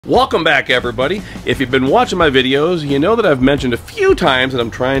Welcome back, everybody. If you've been watching my videos, you know that I've mentioned a few times that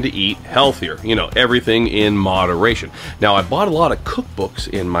I'm trying to eat healthier. You know, everything in moderation. Now, I bought a lot of cookbooks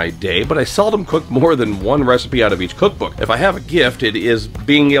in my day, but I seldom cook more than one recipe out of each cookbook. If I have a gift, it is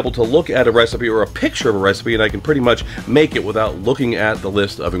being able to look at a recipe or a picture of a recipe and I can pretty much make it without looking at the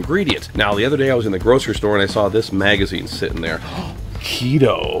list of ingredients. Now, the other day I was in the grocery store and I saw this magazine sitting there.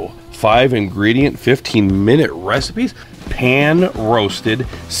 Keto. 5-ingredient, 15-minute recipes, pan-roasted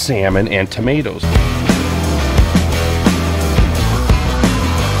salmon and tomatoes.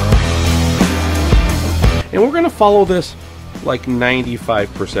 And we're going to follow this like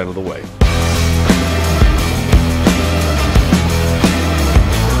 95% of the way.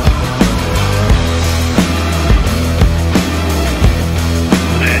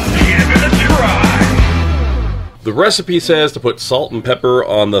 The recipe says to put salt and pepper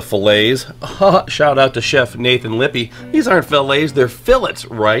on the fillets. Shout out to Chef Nathan Lippy. These aren't fillets, they're fillets,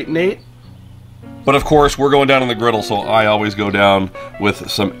 right, Nate? But of course, we're going down on the griddle, so I always go down with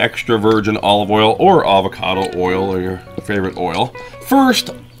some extra virgin olive oil or avocado oil or your favorite oil.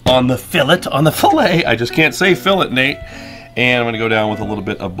 First, on the fillet. I just can't say fillet, Nate. And I'm going to go down with a little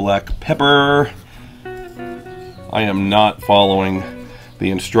bit of black pepper. I am not following the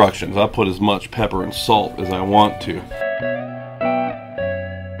instructions. I'll put as much pepper and salt as I want to.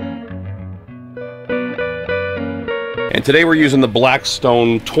 And today we're using the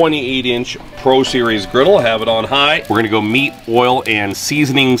Blackstone 28-inch Pro Series griddle. I have it on high. We're gonna go meat, oil, and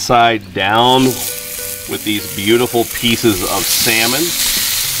seasoning side down with these beautiful pieces of salmon.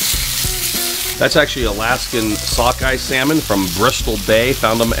 That's actually Alaskan sockeye salmon from Bristol Bay.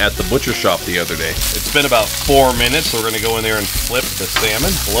 Found them at the butcher shop the other day. It's been about 4 minutes, so we're gonna go in there and flip the salmon.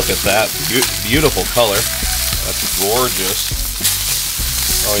 Look at that, beautiful color. That's gorgeous.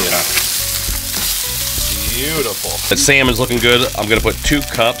 Oh yeah, beautiful. That salmon's looking good. I'm gonna put 2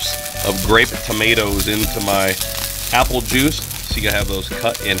 cups of grape tomatoes into my apple juice. So you gotta have those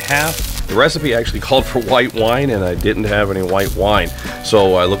cut in half. The recipe actually called for white wine, and I didn't have any white wine.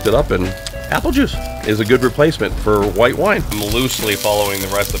 So I looked it up, and apple juice is a good replacement for white wine. I'm loosely following the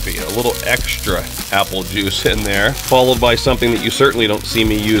recipe. A little extra apple juice in there, followed by something that you certainly don't see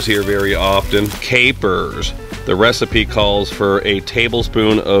me use here very often, capers. The recipe calls for a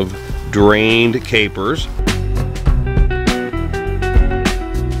tablespoon of drained capers.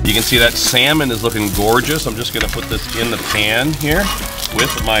 You can see that salmon is looking gorgeous. I'm just gonna put this in the pan here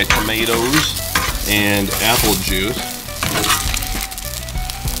with my tomatoes and apple juice.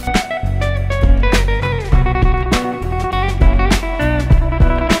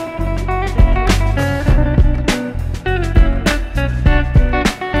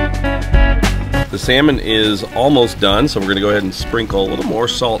 The salmon is almost done, so we're going to go ahead and sprinkle a little more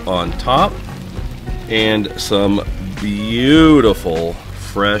salt on top and some beautiful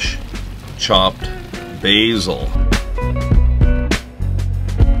fresh chopped basil.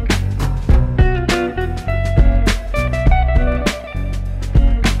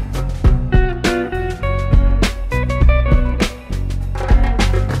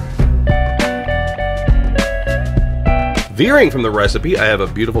 Veering from the recipe, I have a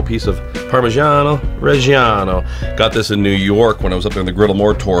beautiful piece of Parmigiano Reggiano. Got this in New York when I was up there on the Griddle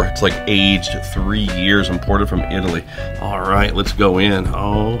More tour. It's like aged 3 years, imported from Italy. All right, let's go in.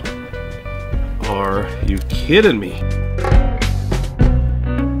 Oh, are you kidding me?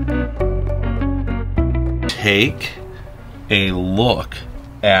 Take a look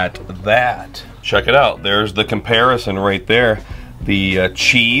at that. Check it out. There's the comparison right there. The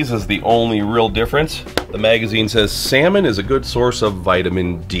cheese is the only real difference. The magazine says salmon is a good source of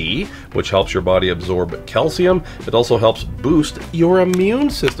vitamin D, which helps your body absorb calcium. It also helps boost your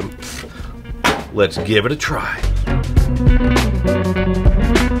immune system. Let's give it a try.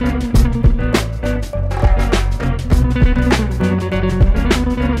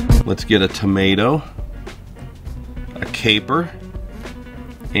 Let's get a tomato, a caper,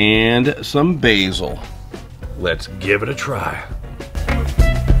 and some basil. Let's give it a try.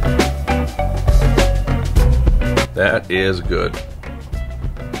 That is good.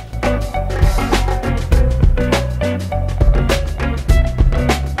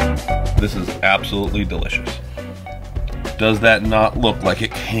 This is absolutely delicious. Does that not look like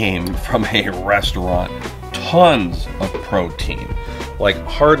it came from a restaurant? Tons of protein, like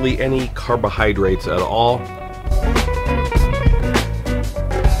hardly any carbohydrates at all.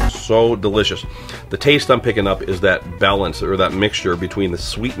 So delicious. The taste I'm picking up is that balance, or that mixture between the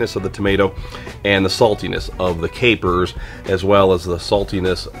sweetness of the tomato and the saltiness of the capers, as well as the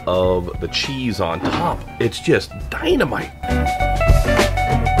saltiness of the cheese on top. It's just dynamite.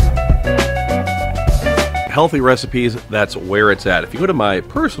 healthy recipes, that's where it's at. If you go to my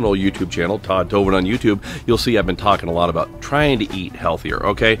personal YouTube channel, Todd Tovin on YouTube, you'll see I've been talking a lot about trying to eat healthier,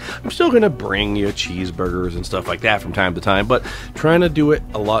 okay? I'm still going to bring you cheeseburgers and stuff like that from time to time, but trying to do it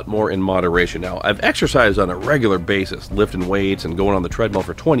a lot more in moderation. Now, I've exercised on a regular basis, lifting weights and going on the treadmill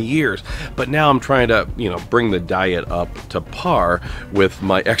for 20 years, but now I'm trying to, bring the diet up to par with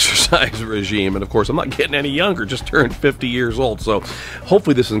my exercise regime. And of course, I'm not getting any younger, just turned 50 years old. So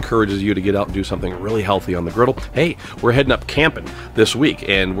hopefully this encourages you to get out and do something really healthy on the griddle. Hey, we're heading up camping this week,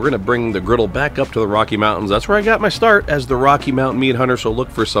 and we're going to bring the griddle back up to the Rocky Mountains. That's where I got my start as the Rocky Mountain meat hunter. So look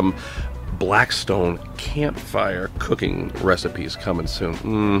for some Blackstone campfire cooking recipes coming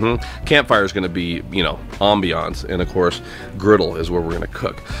soon. Campfire is going to be, ambiance, and of course, griddle is where we're going to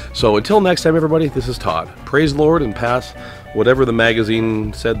cook. So until next time, everybody, this is Todd. Praise the Lord and pass whatever the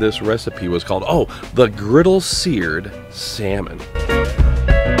magazine said this recipe was called. Oh, the Griddle Seared Salmon.